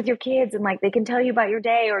to sit with your kids and like they can tell you about your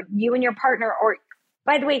day, or you and your partner, or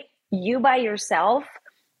by the way, you by yourself.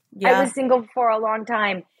 Yeah. I was single for a long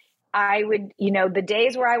time. I would, the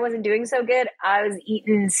days where I wasn't doing so good, I was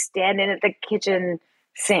standing at the kitchen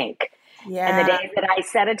sink. Yeah. And the days that I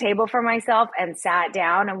set a table for myself and sat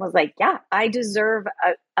down and was like, yeah, I deserve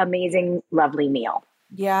an amazing, lovely meal.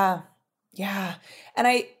 Yeah. Yeah.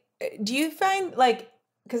 And do you find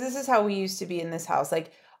because this is how we used to be in this house,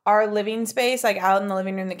 like our living space, like out in the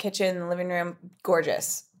living room, the kitchen, the living room,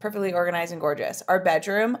 gorgeous, perfectly organized and gorgeous. Our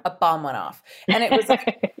bedroom, a bomb went off. And it was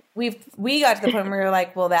like, we got to the point where we were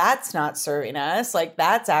like, well, that's not serving us. Like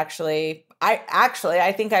that's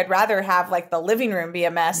I think I'd rather have like the living room be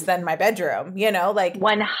a mess than my bedroom, like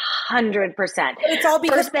 100%. It's all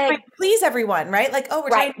because we please everyone, right? Like, oh,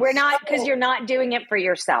 we're not, because you're not doing it for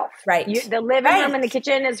yourself. Right. The living room and the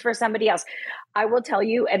kitchen is for somebody else. I will tell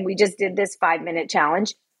you, and we just did this 5-minute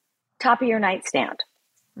challenge, top of your nightstand.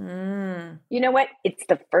 You know what? It's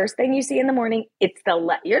the first thing you see in the morning.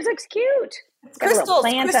 Yours looks cute. It's crystals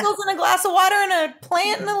in a glass of water and a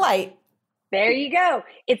plant and a light. There you go.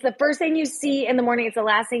 It's the first thing you see in the morning. It's the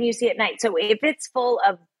last thing you see at night. So if it's full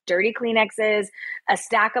of dirty Kleenexes, a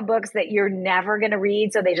stack of books that you're never going to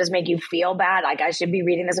read, so they just make you feel bad, like I should be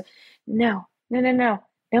reading this. No.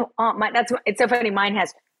 It's so funny. Mine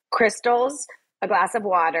has crystals, a glass of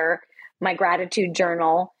water, my gratitude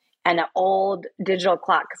journal, and an old digital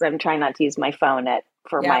clock, because I'm trying not to use my phone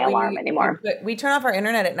for my alarm anymore. We turn off our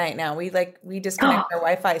internet at night now. We disconnect our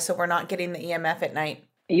Wi-Fi, so we're not getting the EMF at night.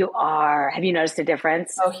 You are. Have you noticed a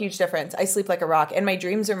difference? Oh, huge difference. I sleep like a rock, and my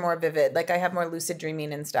dreams are more vivid. Like I have more lucid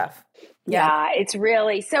dreaming and stuff. Yeah, it's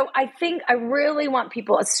really, so I think I really want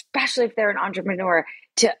people, especially if they're an entrepreneur,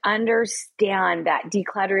 to understand that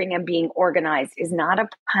decluttering and being organized is not a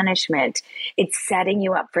punishment. It's setting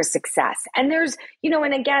you up for success. And there's,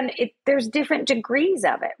 and again, there's different degrees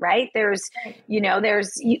of it, right?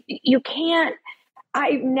 You can't,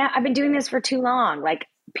 I've been doing this for too long. Like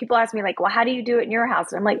people ask me like, well, how do you do it in your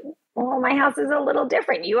house? And I'm like, well, my house is a little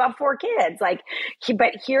different. You have 4 kids,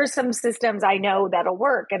 but here's some systems I know that'll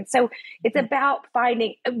work. And so it's about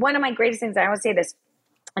finding, one of my greatest things, I always say this,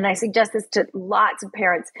 and I suggest this to lots of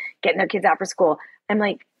parents getting their kids out for school. I'm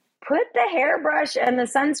like, put the hairbrush and the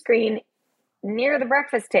sunscreen near the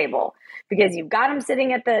breakfast table, because you've got them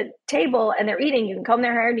sitting at the table and they're eating. You can comb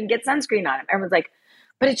their hair and you can get sunscreen on them. Everyone's like,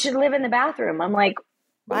 but it should live in the bathroom. I'm like,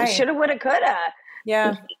 shoulda, woulda, coulda.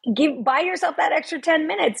 Yeah. Buy yourself that extra 10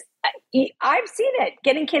 minutes. I've seen it.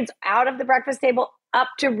 Getting kids out of the breakfast table, up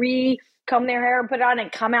to comb their hair and put it on and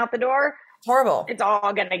come out the door. Horrible. It's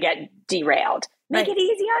all going to get derailed. Make it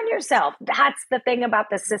easy on yourself. That's the thing about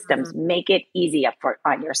the systems. Make it easy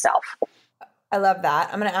on yourself. I love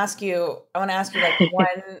that. I want to ask you like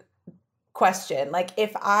one question. Like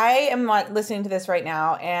if I am listening to this right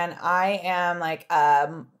now and I am like,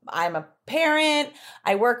 I'm a parent,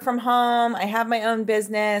 I work from home, I have my own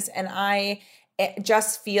business, and I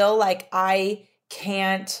just feel like I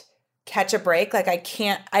can't catch a break. Like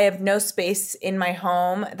I have no space in my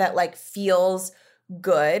home that like feels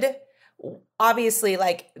good. Obviously,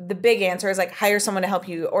 like the big answer is like hire someone to help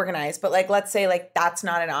you organize. But like, let's say like that's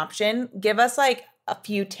not an option. Give us like a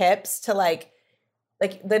few tips to like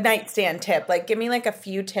the nightstand tip. Like give me like a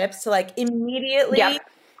few tips to like immediately change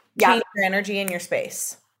your energy in your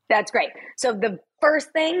space. That's great. So the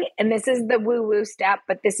first thing, and this is the woo-woo step,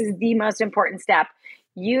 but this is the most important step.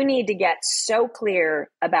 You need to get so clear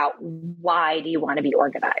about why do you want to be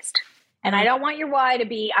organized. And I don't want your why to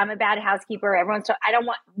be, I'm a bad housekeeper.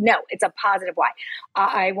 No, it's a positive why.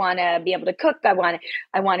 I want to be able to cook. I want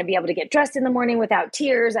to be able to get dressed in the morning without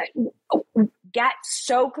tears. Get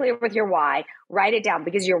so clear with your why, write it down,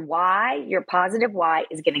 because your why, your positive why,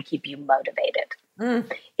 is going to keep you motivated.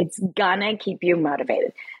 It's going to keep you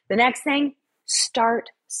motivated. The next thing, start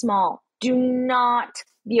small. Do not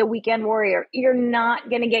be a weekend warrior. You're not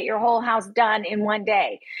going to get your whole house done in one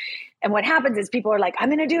day. And what happens is people are like, I'm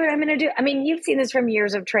going to do it. I mean, you've seen this from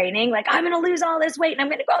years of training. Like, I'm going to lose all this weight and I'm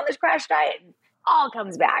going to go on this crash diet. And all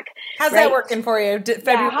comes back. How's that working for you?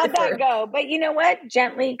 How'd that go? But you know what?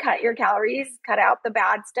 Gently cut your calories, cut out the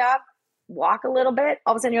bad stuff, walk a little bit.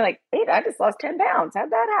 All of a sudden you're like, wait, I just lost 10 pounds. How'd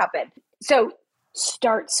that happen? So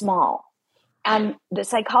start small. And the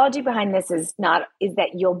psychology behind this is that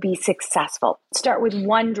you'll be successful. Start with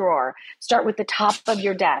one drawer. Start with the top of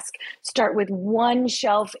your desk. Start with one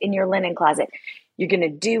shelf in your linen closet. You're going to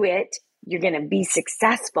do it. You're going to be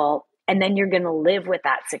successful. And then you're going to live with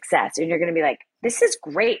that success. And you're going to be like, this is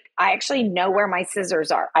great. I actually know where my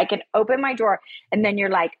scissors are. I can open my drawer. And then you're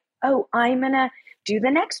like, oh, I'm going to do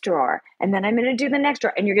the next drawer. And then I'm going to do the next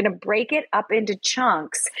drawer. And you're going to break it up into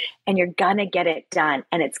chunks and you're going to get it done.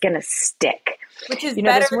 And it's going to stick. Which is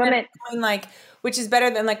better than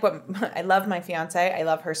what I love my fiance. I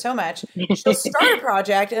love her so much. She'll start a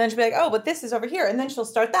project and then she'll be like, oh, but this is over here. And then she'll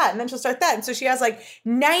start that. And then she'll start that. And so she has like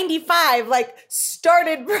 95 like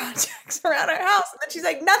started projects around her house. And then she's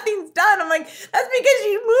like, nothing's done. I'm like, that's because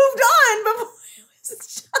she moved on before it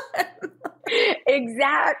was done.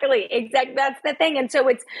 Exactly. That's the thing. And so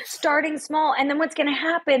it's starting small. And then what's going to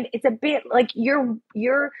happen, it's a bit like you're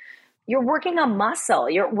working a muscle.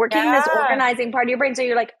 You're working this organizing part of your brain. So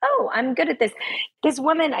you're like, oh, I'm good at this. This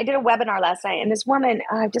woman, I did a webinar last night, and this woman,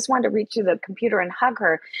 I just wanted to reach to the computer and hug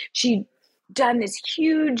her. She'd done this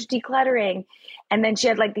huge decluttering. And then she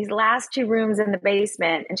had like these last 2 rooms in the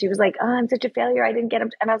basement. And she was like, oh, I'm such a failure. I didn't get them.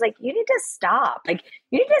 And I was like, you need to stop. Like,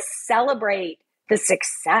 you need to celebrate the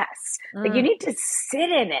success. Like, you need to sit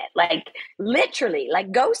in it, like literally,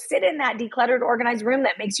 like go sit in that decluttered, organized room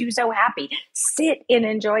that makes you so happy. Sit and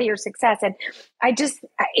enjoy your success. And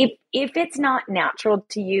if it's not natural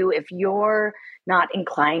to you, if you're not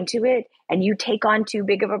inclined to it and you take on too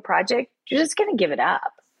big of a project, you're just going to give it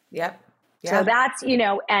up. Yep. Yeah. So that's,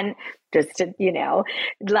 and just to,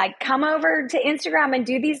 like come over to Instagram and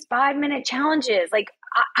do these 5-minute challenges. Like,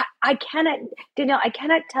 I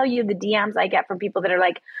cannot tell you the DMs I get from people that are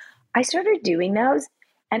like, I started doing those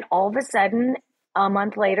and all of a sudden a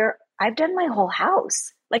month later, I've done my whole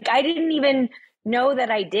house. Like, I didn't even know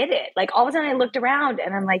that I did it. Like, all of a sudden I looked around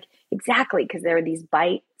and I'm like, exactly. Cause there are these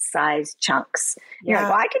bite-sized chunks. You're like,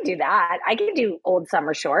 well, I can do that. I can do old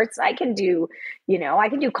summer shorts. I can do, I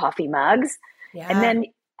can do coffee mugs. Yeah.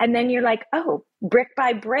 And then you're like, oh, brick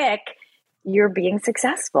by brick, you're being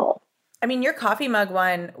successful. I mean, your coffee mug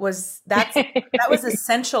one that was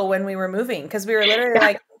essential when we were moving, because we were literally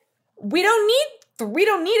like, we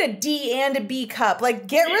don't need a D and a B cup. Like,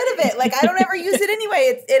 get rid of it. Like, I don't ever use it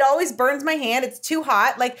anyway. It always burns my hand. It's too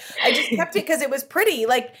hot. Like, I just kept it because it was pretty.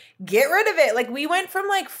 Like, get rid of it. Like, we went from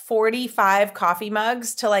like 45 coffee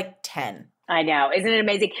mugs to like 10. I know. Isn't it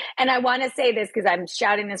amazing? And I want to say this because I'm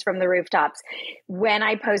shouting this from the rooftops. When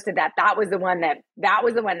I posted that was the one that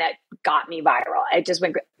got me viral. It just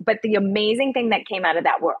went great. But the amazing thing that came out of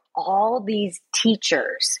that were all these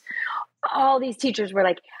teachers were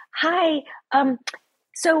like, hi,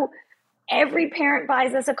 so every parent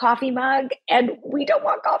buys us a coffee mug and we don't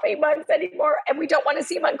want coffee mugs anymore and we don't want to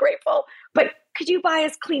seem ungrateful, but could you buy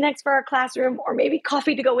us Kleenex for our classroom or maybe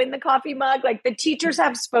coffee to go in the coffee mug? Like, the teachers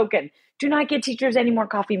have spoken. Do not get teachers any more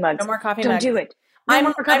coffee mugs. No more coffee mugs. Don't do it. I'm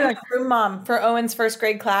a room mom for Owen's first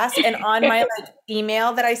grade class. And on my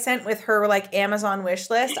email that I sent with her Amazon wish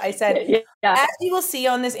list, I said, as you will see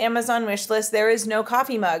on this Amazon wish list, there is no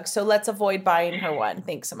coffee mug. So let's avoid buying her one.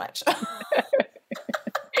 Thanks so much.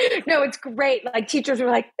 No, it's great. Like, teachers were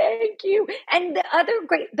like, thank you. And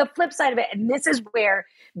the flip side of it, and this is where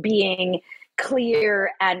being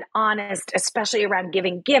clear and honest, especially around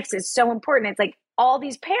giving gifts, is so important. It's like all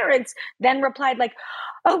these parents then replied like,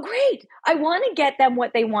 oh, great. I want to get them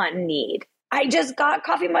what they want and need. I just got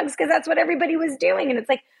coffee mugs because that's what everybody was doing. And it's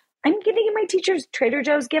like, I'm getting my teachers Trader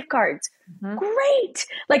Joe's gift cards. Mm-hmm. Great.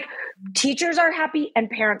 Like teachers are happy and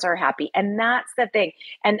parents are happy. And that's the thing.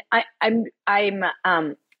 And I'm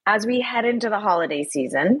as we head into the holiday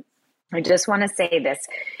season, I just want to say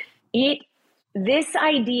this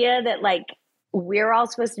idea that like we're all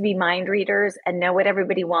supposed to be mind readers and know what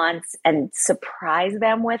everybody wants and surprise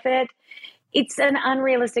them with it. It's an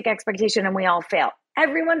unrealistic expectation and we all fail.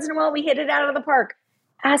 Every once in a while we hit it out of the park.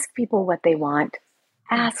 Ask people what they want.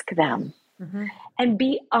 Ask them. Mm-hmm. And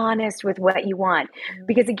be honest with what you want.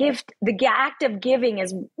 Because the act of giving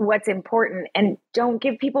is what's important. And don't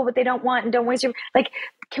give people what they don't want and don't waste your, like,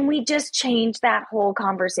 can we just change that whole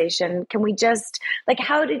conversation? Can we just, like,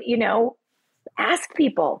 ask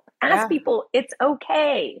people, it's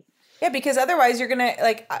okay. Yeah, because otherwise you're going to,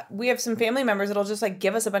 like, we have some family members that'll just like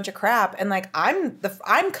give us a bunch of crap. And like,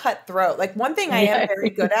 I'm cutthroat. Like one thing I am very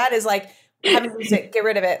good at is like, having music, get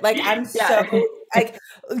rid of it. Like I'm so like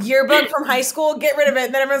yearbook from high school, get rid of it.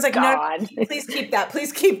 And then everyone's like, God. No, please keep that.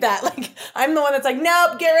 Please keep that. Like I'm the one that's like,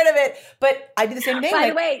 nope, get rid of it. But I do the same thing. By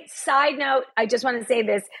the way, side note, I just want to say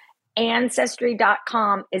this.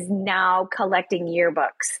 Ancestry.com is now collecting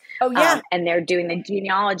yearbooks. Oh yeah. And they're doing the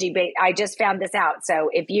genealogy. I just found this out. So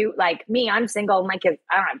if you like me, I'm single, my kids,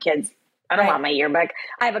 I don't have kids. I don't want my yearbook.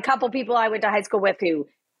 I have a couple people I went to high school with who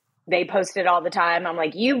they post it all the time. I'm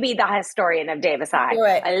like, you be the historian of Davis High.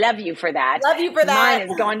 I love you for that. Love you for that. Mine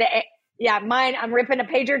is going to, I'm ripping a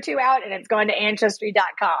page or two out and it's going to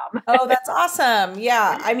Ancestry.com. Oh, that's awesome.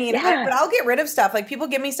 Yeah. I mean, but I'll get rid of stuff. Like people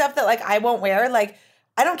give me stuff that like I won't wear. Like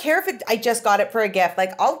I don't care if I just got it for a gift.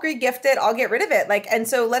 Like I'll re-gift it. I'll get rid of it. Like, and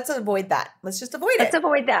so let's avoid that. Let's just avoid it. Let's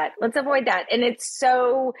avoid that. And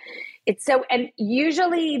and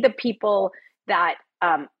usually the people that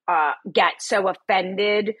get so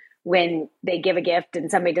offended when they give a gift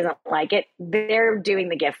and somebody doesn't like it, they're doing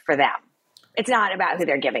the gift for them. It's not about who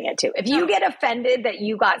they're giving it to. If you get offended that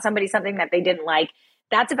you got somebody something that they didn't like,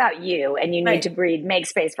 that's about you. And you need to make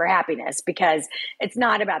space for happiness because it's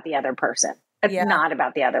not about the other person. It's not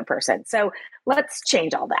about the other person. So let's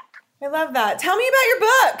change all that. I love that. Tell me about your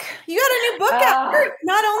book. You got a new book out.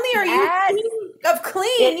 Not only are you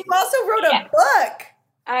clean, you also wrote a book.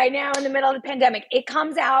 I know, in the middle of the pandemic. It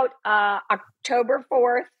comes out October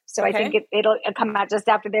 4th. So I think it'll come out just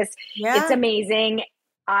after this. Yeah. It's amazing.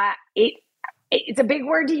 It's a big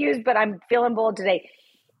word to use, but I'm feeling bold today.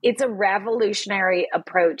 It's a revolutionary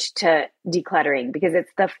approach to decluttering because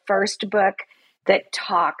it's the first book that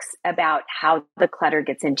talks about how the clutter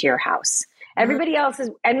gets into your house. Everybody else is,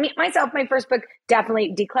 and myself, my first book,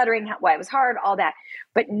 definitely decluttering, why it was hard, all that.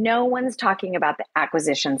 But no one's talking about the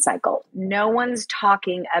acquisition cycle. No one's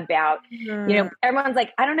talking about, everyone's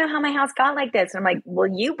like, I don't know how my house got like this. And I'm like, well,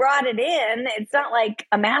 you brought it in. It's not like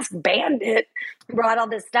a masked bandit brought all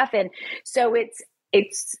this stuff in. So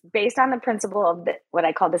it's based on the principle of what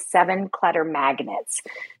I call the 7 clutter magnets.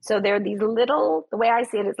 So they're these little, the way I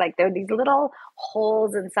see it is like they're these little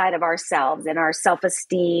holes inside of ourselves and our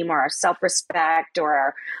self-esteem or our self-respect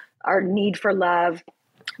or our need for love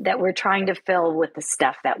that we're trying to fill with the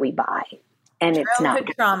stuff that we buy. And it's not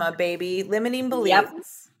trauma, baby. Limiting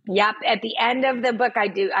beliefs. Yep. At the end of the book,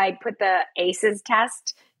 I put the ACEs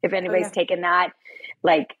test. If anybody's taken that.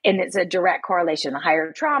 And it's a direct correlation. The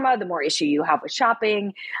higher trauma, the more issue you have with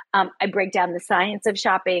shopping. I break down the science of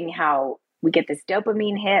shopping, how we get this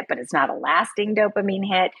dopamine hit, but it's not a lasting dopamine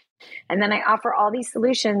hit. And then I offer all these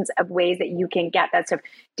solutions of ways that you can get that stuff.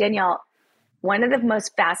 Danielle, one of the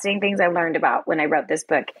most fascinating things I learned about when I wrote this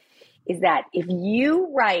book is that if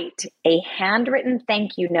you write a handwritten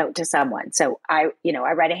thank you note to someone, so I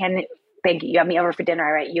write a thank you. You have me over for dinner.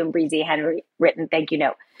 I write you and Breezy a handwritten thank you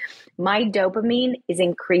note. My dopamine is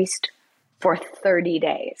increased for 30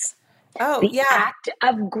 days. The act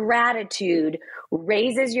of gratitude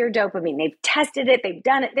raises your dopamine. They've tested it. They've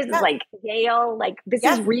done it. This is like Yale. Like this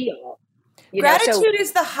is real. Gratitude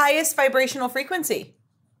is the highest vibrational frequency.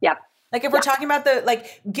 Yep. Like if we're talking about the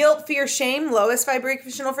guilt, fear, shame, lowest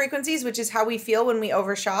vibrational frequencies, which is how we feel when we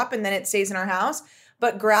overshop and then it stays in our house.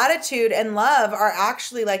 But gratitude and love are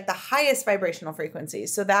actually like the highest vibrational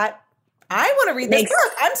frequencies. So that I want to read this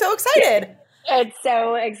book. I'm so excited. It's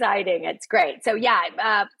so exciting. It's great. So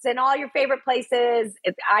it's in all your favorite places.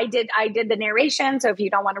 I did the narration. So if you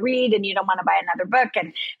don't want to read and you don't want to buy another book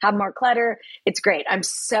and have more clutter, it's great. I'm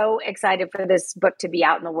so excited for this book to be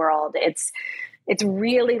out in the world. It's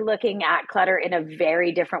really looking at clutter in a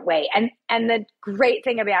very different way. And the great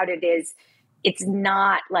thing about it is it's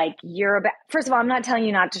not like first of all, I'm not telling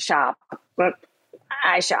you not to shop, but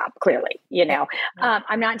I shop, clearly,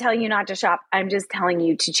 I'm not telling you not to shop. I'm just telling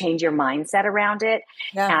you to change your mindset around it.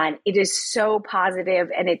 Yeah. And it is so positive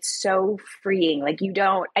and it's so freeing. Like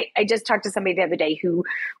I just talked to somebody the other day who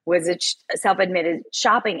was a self-admitted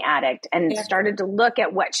shopping addict and started to look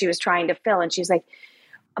at what she was trying to fill. And she's like,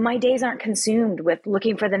 my days aren't consumed with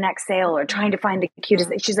looking for the next sale or trying to find the cutest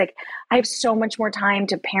thing. She's like, I have so much more time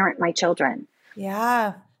to parent my children.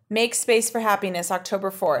 Yeah. Make Space for Happiness, October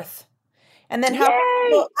 4th. And then how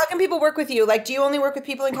can people work with you? Like, do you only work with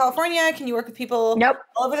people in California? Can you work with people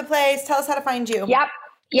all over the place? Tell us how to find you.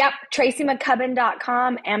 Yep.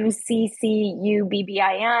 TracyMcCubbin.com, MCCUBBIN.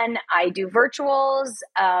 I do virtuals.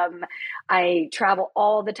 I travel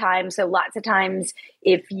all the time. So lots of times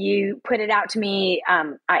if you put it out to me,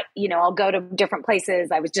 I'll go to different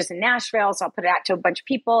places. I was just in Nashville, so I'll put it out to a bunch of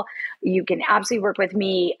people. You can absolutely work with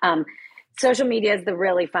me. Social media is the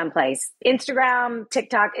really fun place. Instagram,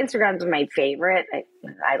 TikTok. Instagram's my favorite.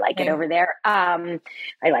 I like it over there. I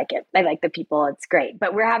like it. I like the people. It's great.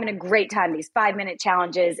 But we're having a great time. These 5-minute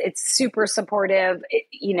challenges. It's super supportive.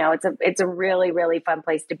 It's a really, really fun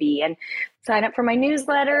place to be. And sign up for my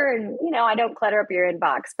newsletter. And I don't clutter up your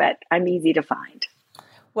inbox, but I'm easy to find.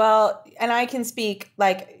 Well, and I can speak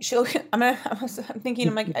like I'm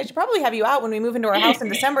thinking I should probably have you out when we move into our house in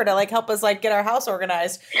December to help us get our house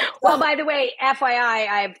organized. Well, by the way, FYI,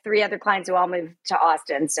 I have 3 other clients who all moved to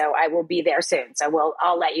Austin, so I will be there soon. So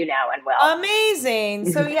I'll let you know and we'll.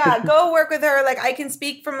 Amazing. So yeah, go work with her. I can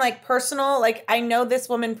speak from personal, I know this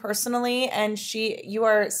woman personally and you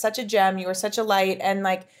are such a gem. You are such a light. And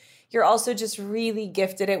you're also just really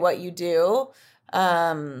gifted at what you do.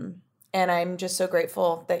 And I'm just so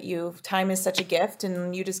grateful that time is such a gift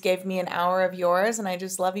and you just gave me an hour of yours and I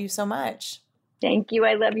just love you so much. Thank you.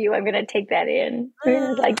 I love you. I'm going to take that in.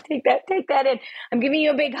 Take that in. I'm giving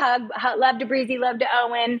you a big hug. Love to Breezy. Love to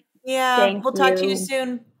Owen. Yeah. We'll talk to you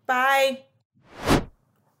soon. Bye.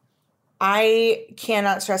 I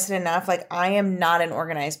cannot stress it enough. I am not an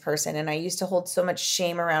organized person and I used to hold so much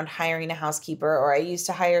shame around hiring a housekeeper, or I used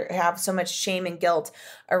to have so much shame and guilt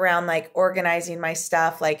around organizing my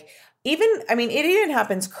stuff. It even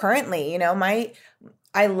happens currently,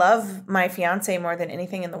 I love my fiance more than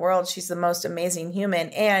anything in the world. She's the most amazing human.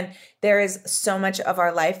 And there is so much of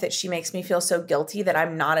our life that she makes me feel so guilty that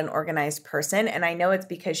I'm not an organized person. And I know it's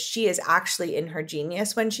because she is actually in her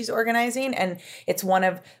genius when she's organizing. And it's one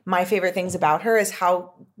of my favorite things about her is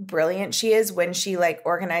how brilliant she is when she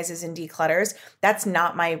organizes and declutters. That's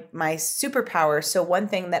not my superpower. So one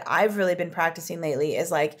thing that I've really been practicing lately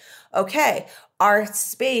is okay, our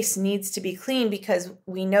space needs to be clean because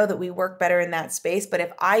we know that we work better in that space. But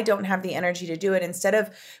if I don't have the energy to do it, instead of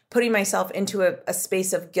putting myself into a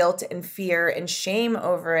space of guilt and fear and shame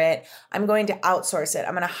over it, I'm going to outsource it.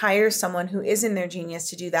 I'm going to hire someone who is in their genius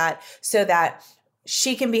to do that so that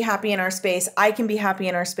she can be happy in our space, I can be happy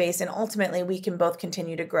in our space, and ultimately we can both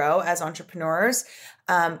continue to grow as entrepreneurs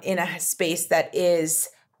in a space that is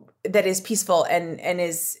peaceful and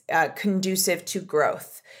is conducive to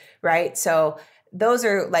growth, right? So those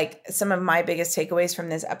are some of my biggest takeaways from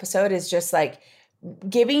this episode is just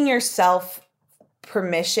giving yourself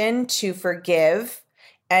permission to forgive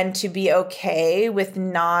and to be okay with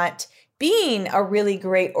not being a really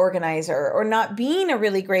great organizer or not being a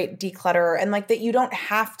really great declutterer, and that you don't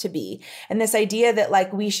have to be. And this idea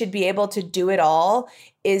that we should be able to do it all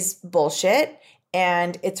is bullshit.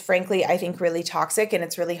 And it's frankly, I think, really toxic and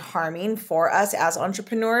it's really harming for us as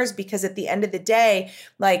entrepreneurs because at the end of the day,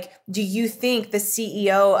 do you think the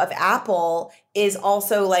CEO of Apple is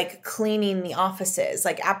also cleaning the offices?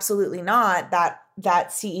 Absolutely not. That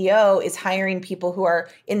CEO is hiring people who are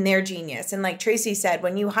in their genius. And like Tracy said,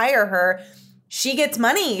 when you hire her, she gets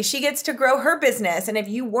money. She gets to grow her business. And if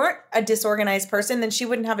you weren't a disorganized person, then she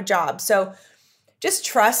wouldn't have a job. So just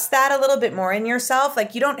trust that a little bit more in yourself.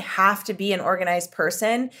 You don't have to be an organized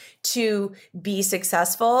person to be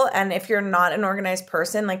successful. And if you're not an organized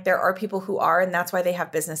person, there are people who are, and that's why they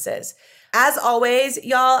have businesses. As always,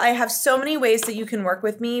 y'all, I have so many ways that you can work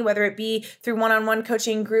with me, whether it be through one-on-one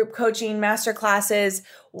coaching, group coaching, master classes,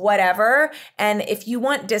 whatever. And if you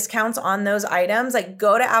want discounts on those items,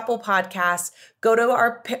 go to Apple Podcasts, go to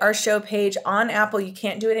our show page on Apple. You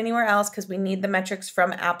can't do it anywhere else because we need the metrics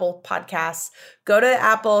from Apple Podcasts. Go to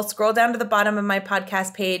Apple, scroll down to the bottom of my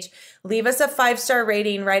podcast page, leave us a 5-star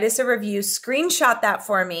rating, write us a review, screenshot that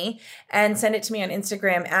for me, and send it to me on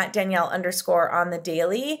Instagram at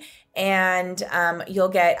Danielle_on-the-daily. And you'll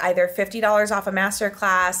get either $50 off a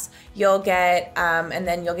masterclass, you'll get, and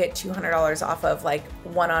then you'll get $200 off of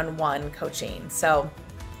one-on-one coaching. So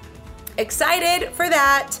excited for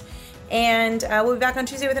that. And we'll be back on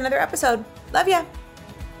Tuesday with another episode. Love ya.